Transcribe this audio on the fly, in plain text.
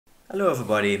Hello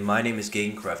everybody, my name is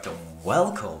Gamecraft and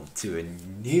welcome to a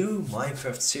new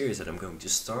Minecraft series that I'm going to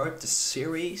start. The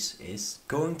series is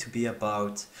going to be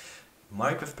about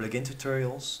Minecraft plugin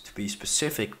tutorials, to be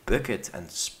specific bucket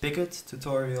and spigot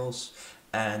tutorials,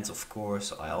 and of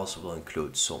course I also will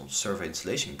include some server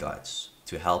installation guides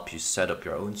to help you set up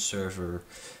your own server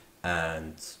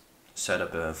and set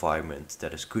up an environment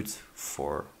that is good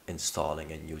for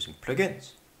installing and using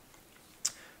plugins.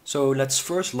 So let's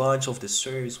first launch off this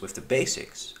series with the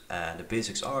basics, and the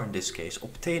basics are in this case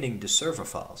obtaining the server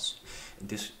files,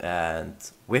 and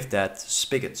with that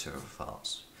Spigot server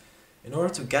files. In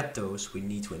order to get those we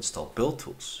need to install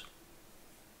BuildTools.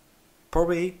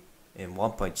 Probably in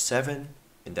 1.7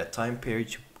 in that time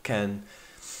period you can,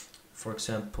 for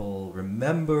example,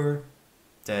 remember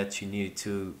that you need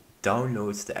to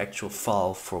download the actual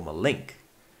file from a link.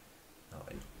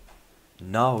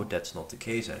 Now that's not the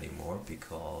case anymore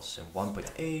because in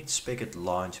 1.8 Spigot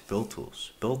launched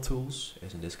BuildTools. BuildTools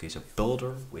is in this case a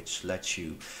builder which lets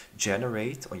you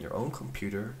generate on your own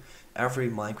computer every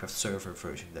Minecraft server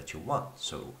version that you want.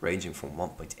 So ranging from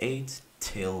 1.8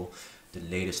 till the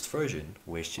latest version,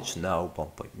 which is now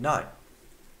 1.9.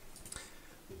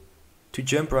 To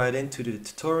jump right into the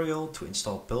tutorial to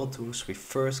install BuildTools, we're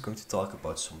first going to talk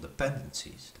about some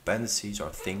dependencies. Dependencies are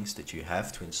things that you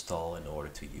have to install in order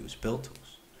to use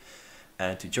BuildTools.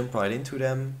 And to jump right into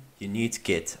them, you need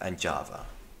Git and Java.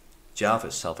 Java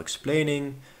is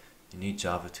self-explaining. You need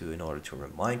Java in order to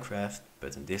run Minecraft,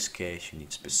 but in this case you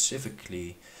need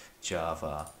specifically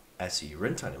Java as a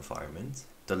runtime environment.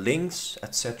 The links,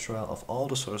 etc. of all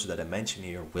the sources that I mentioned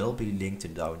here will be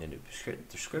linked down in the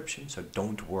description, so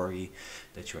don't worry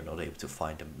that you're not able to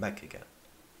find them back again.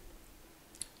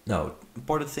 Now,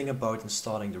 important thing about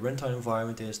installing the runtime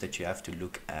environment is that you have to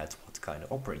look at what kind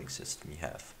of operating system you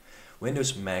have.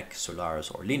 Windows, Mac, Solaris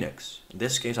or Linux. In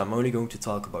this case I'm only going to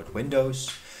talk about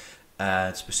Windows,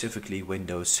 and specifically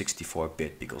Windows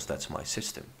 64-bit because that's my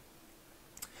system.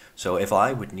 So if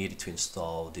I would need to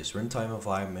install this runtime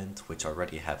environment, which I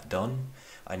already have done,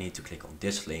 I need to click on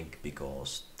this link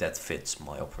because that fits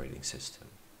my operating system.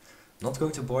 I'm not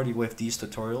going to bore you with these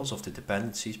tutorials of the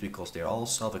dependencies because they're all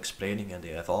self-explaining and they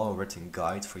have all a written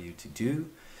guide for you to do.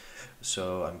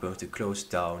 So I'm going to close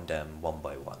down them one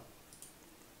by one.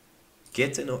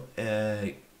 Git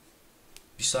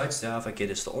besides Java, Git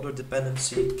is the other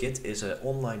dependency. Git is an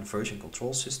online version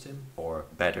control system, or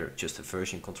better, just a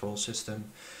version control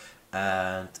system.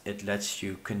 And it lets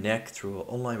you connect through an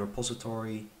online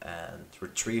repository and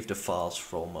retrieve the files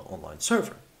from an online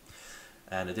server.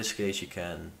 And in this case you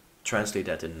can translate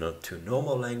that into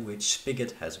normal language.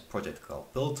 Spigot has a project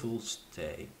called BuildTools.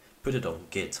 They put it on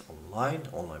Git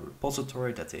online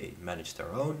repository that they manage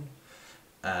their own.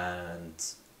 And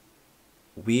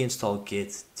we install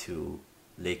Git to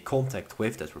lay contact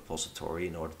with that repository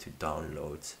in order to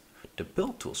download the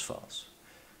BuildTools files.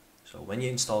 So when you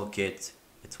install Git,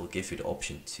 it will give you the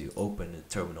option to open a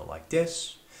terminal like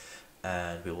this,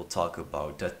 and we will talk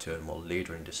about that terminal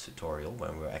later in this tutorial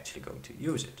when we're actually going to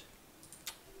use it.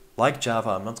 Like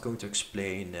Java, I'm not going to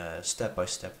explain a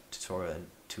step-by-step tutorial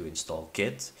to install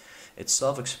Git. It's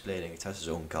self-explaining, it has its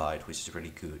own guide which is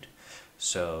really good.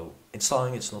 So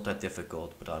installing it's not that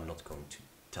difficult, but I'm not going to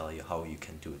tell you how you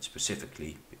can do it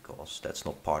specifically because that's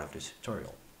not part of this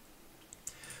tutorial.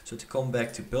 So to come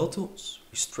back to BuildTools,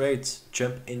 we straight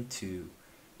jump into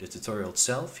the tutorial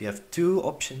itself. You have two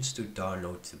options to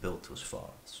download the BuildTools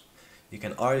files. You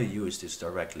can either use this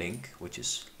direct link, which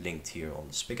is linked here on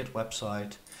the Spigot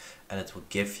website, and it will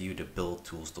give you the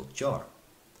buildtools.jar.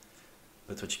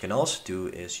 But what you can also do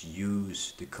is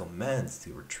use the command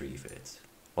to retrieve it.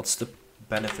 What's the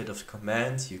benefit of the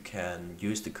command? You can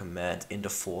use the command in the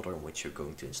folder in which you're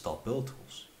going to install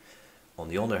BuildTools. On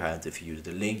the other hand, if you use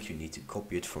the link, you need to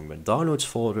copy it from your downloads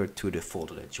folder to the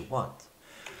folder that you want.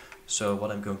 So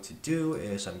what I'm going to do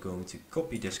is I'm going to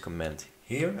copy this command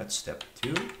here at step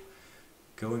 2,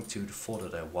 going to the folder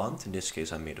that I want. In this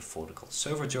case I made a folder called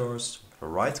server jars.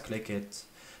 Right click it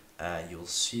and you'll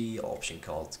see an option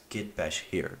called git bash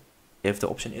here. If the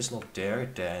option is not there,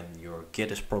 then your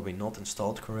Git is probably not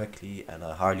installed correctly and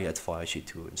I highly advise you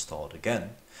to install it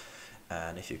again.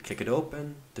 And if you click it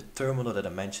open, the terminal that I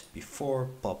mentioned before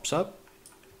pops up.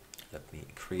 Let me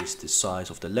increase the size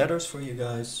of the letters for you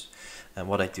guys. And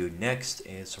what I do next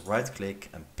is right click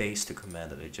and paste the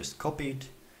command that I just copied.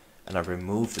 And I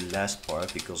remove the last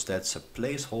part because that's a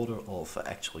placeholder of an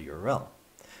actual URL.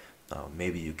 Now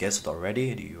maybe you guessed it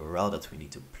already, the URL that we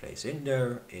need to place in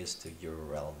there is the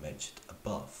URL mentioned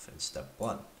above in step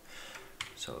 1.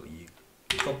 So you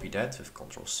copy that with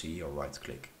Ctrl+C or right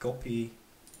click copy,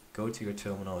 go to your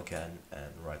terminal again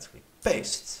and right click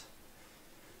paste.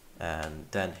 and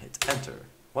then hit enter.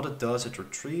 What it does, it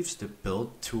retrieves the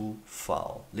build tool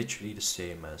file, literally the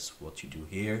same as what you do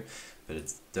here, but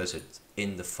it does it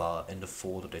in the file, in the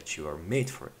folder that you are made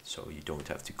for it, so you don't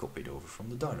have to copy it over from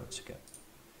the downloads again.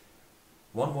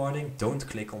 One warning, don't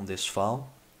click on this file,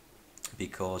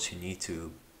 because you need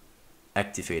to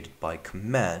activate it by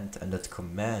command, and that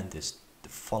command is the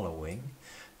following: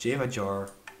 java-jar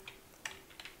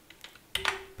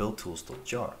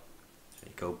BuildTools.jar. So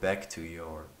you go back to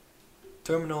your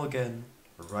terminal again,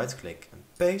 right click and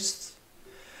paste.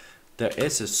 There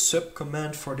is a sub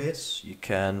command for this. You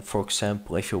can, for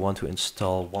example, if you want to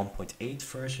install 1.8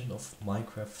 version of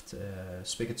Minecraft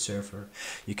Spigot server,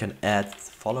 you can add the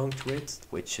following to it,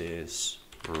 which is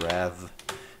rev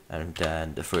and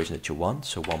then the version that you want,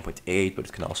 so 1.8, but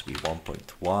it can also be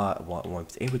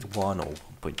 1.8 with 1 or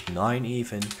 1.9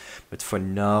 even. But for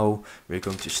now, we're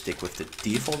going to stick with the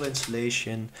default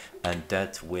installation, and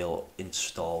that will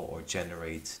install or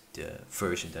generate the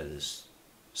version that is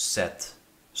set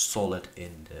solid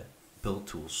in the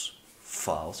BuildTools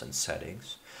files and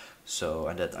settings. So,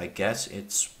 and that I guess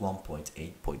it's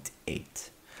 1.8.8.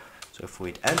 So if we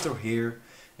hit enter here,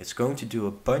 it's going to do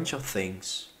a bunch of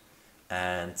things.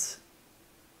 And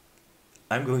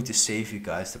I'm going to save you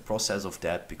guys the process of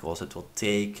that, because it will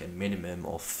take a minimum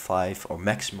of 5 or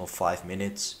maximum of 5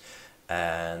 minutes,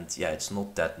 and yeah, it's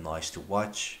not that nice to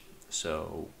watch.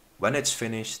 So when it's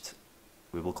finished,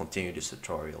 we will continue this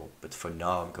tutorial, but for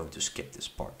now I'm going to skip this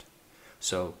part.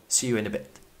 So see you in a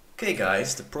bit. Okay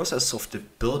guys, the process of the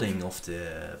building of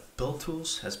the build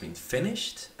tools has been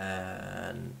finished,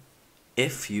 and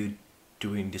if you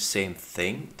doing the same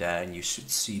thing, then you should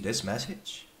see this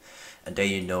message, and then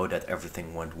you know that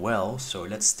everything went well. So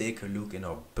let's take a look in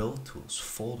our build tools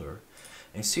folder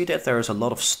and see that there is a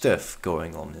lot of stuff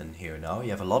going on in here now. You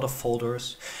have a lot of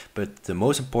folders, but the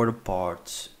most important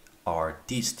parts are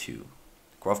these two: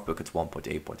 GraphBucket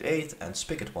 1.8.8 and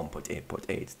Spigot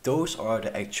 1.8.8. Those are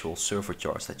the actual server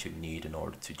jars that you need in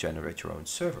order to generate your own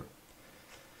server.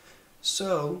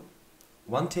 So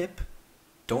one tip: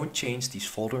 don't change these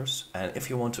folders, and if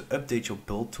you want to update your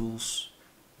build tools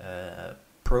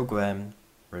program,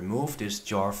 remove this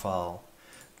jar file,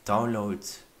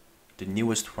 download the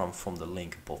newest one from the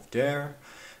link above there,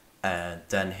 and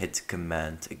then hit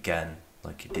command again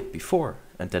like you did before,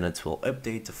 and then it will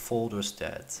update the folders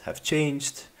that have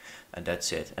changed, and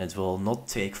that's it. And it will not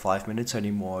take 5 minutes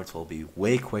anymore, it will be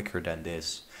way quicker than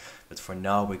this, but for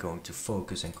now we're going to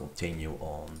focus and continue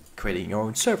on creating your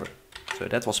own server. So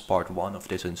that was part 1 of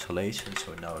this installation,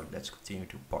 so now let's continue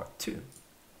to part 2.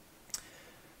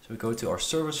 So we go to our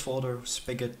servers folder,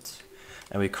 Spigot,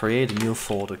 and we create a new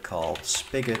folder called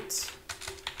Spigot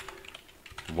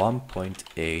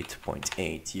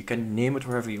 1.8.8. You can name it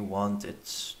wherever you want,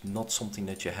 it's not something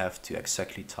that you have to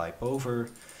exactly type over,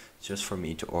 it's just for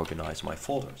me to organize my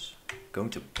folders. I'm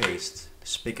going to paste the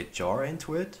Spigot jar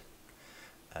into it,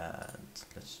 and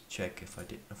let's check if I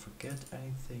didn't forget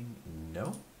anything.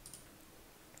 No.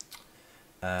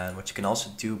 And what you can also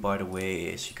do, by the way,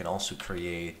 is you can also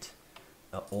create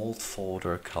an old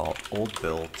folder called old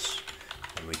builds,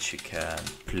 in which you can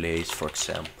place, for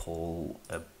example,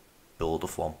 a build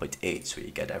of 1.8, so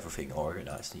you get everything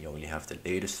organized and you only have the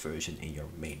latest version in your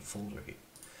main folder here.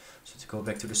 So to go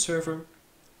back to the server,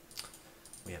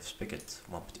 we have Spigot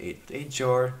 1.8.8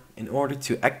 jar. In order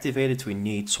to activate it, we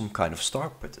need some kind of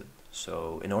start button.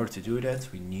 So in order to do that,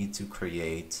 we need to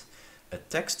create a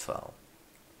text file.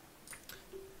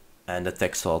 And the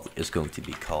text file is going to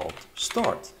be called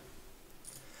start.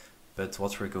 But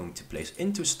what we're going to place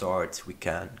into start, we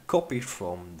can copy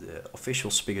from the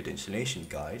official Spigot installation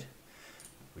guide,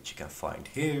 which you can find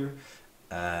here.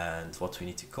 And what we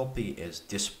need to copy is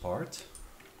this part.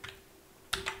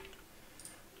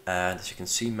 And as you can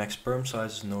see, max perm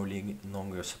size is no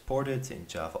longer supported in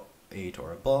Java 8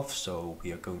 or above, so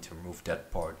we are going to remove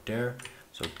that part there.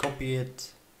 So copy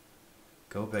it,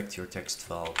 go back to your text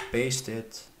file, paste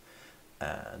it,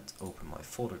 and open my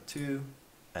folder 2.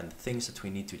 And the things that we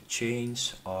need to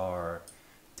change are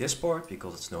this part,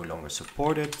 because it's no longer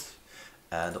supported,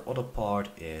 and the other part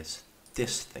is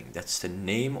this thing. That's the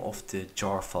name of the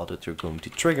jar file that we're going to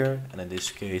trigger, and in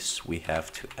this case we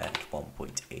have to add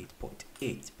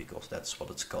 1.8.8 because that's what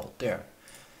it's called there.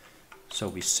 So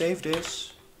we save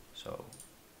this, so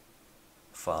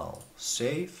file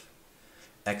save,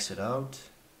 exit out.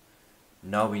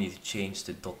 Now we need to change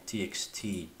the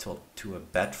 .txt to a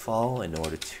bat file in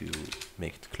order to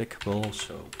make it clickable.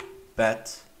 So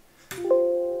bat,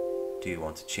 do you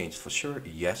want to change for sure?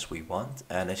 Yes, we want.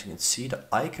 And as you can see, the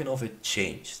icon of it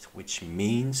changed, which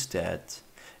means that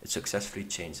it successfully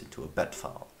changed into a bat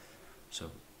file. So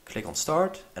Click on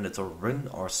start and it will run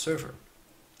our server.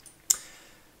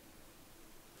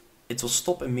 It will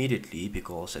stop immediately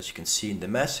because, as you can see in the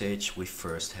message, we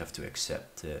first have to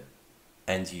accept the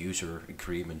end user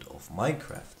agreement of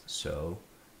Minecraft. So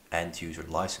end user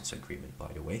license agreement,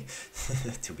 by the way,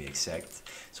 to be exact.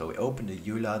 So we open the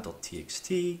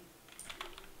eula.txt,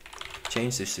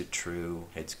 change this to true,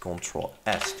 hit Ctrl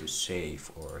S to save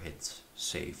or hit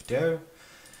save there,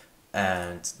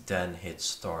 and then hit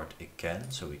start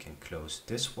again so we can close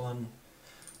this one.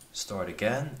 Start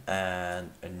again,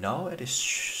 and now it is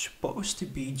supposed to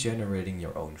be generating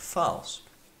your own files,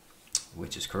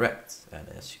 which is correct. And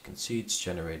as you can see, it's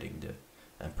generating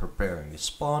and preparing the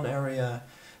spawn area,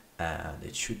 and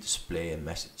it should display a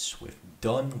message with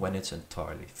done when it's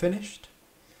entirely finished.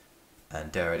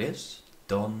 And there it is,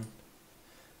 done.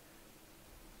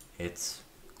 Hit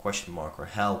question mark or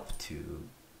help to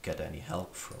get any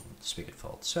help from the Spigot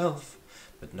file itself.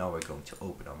 But now we're going to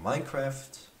open our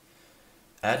Minecraft,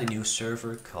 add a new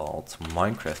server called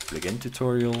Minecraft Plugin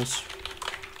Tutorials,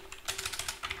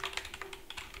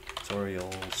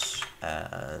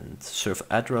 and server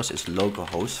address is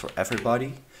localhost for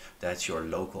everybody. That's your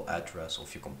local address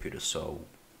of your computer, so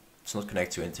it's not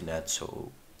connected to internet,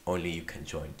 so only you can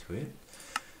join to it.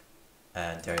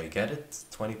 And there you get it,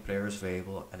 20 players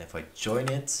available, and if I join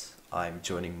it, I'm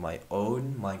joining my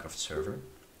own Minecraft server.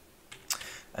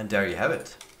 And there you have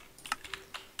it.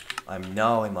 I'm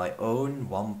now in my own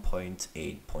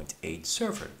 1.8.8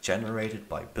 server, generated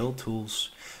by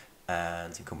BuildTools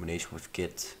and in combination with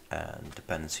Git and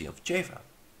dependency of Java.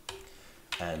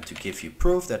 And to give you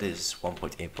proof, that is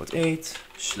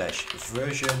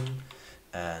 1.8.8/version,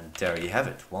 and there you have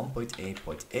it,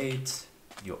 1.8.8.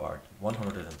 You are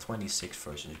 126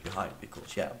 versions behind,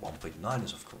 because yeah, 1.9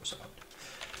 is of course out.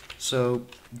 So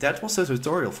that was the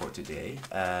tutorial for today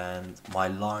and my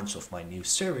launch of my new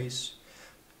series.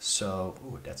 So,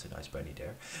 ooh, that's a nice bunny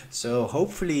there. So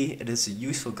hopefully it is a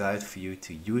useful guide for you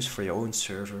to use for your own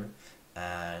server.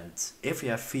 And if you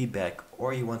have feedback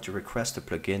or you want to request a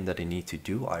plugin that I need to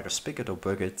do, either Spigot or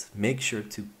Buget, make sure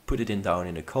to put it down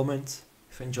in the comment.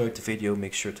 If you enjoyed the video,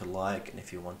 make sure to like, and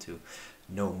if you want to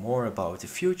know more about the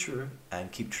future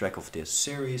and keep track of this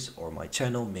series or my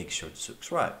channel, make sure to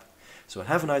subscribe. So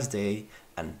have a nice day,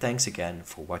 and thanks again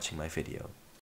for watching my video.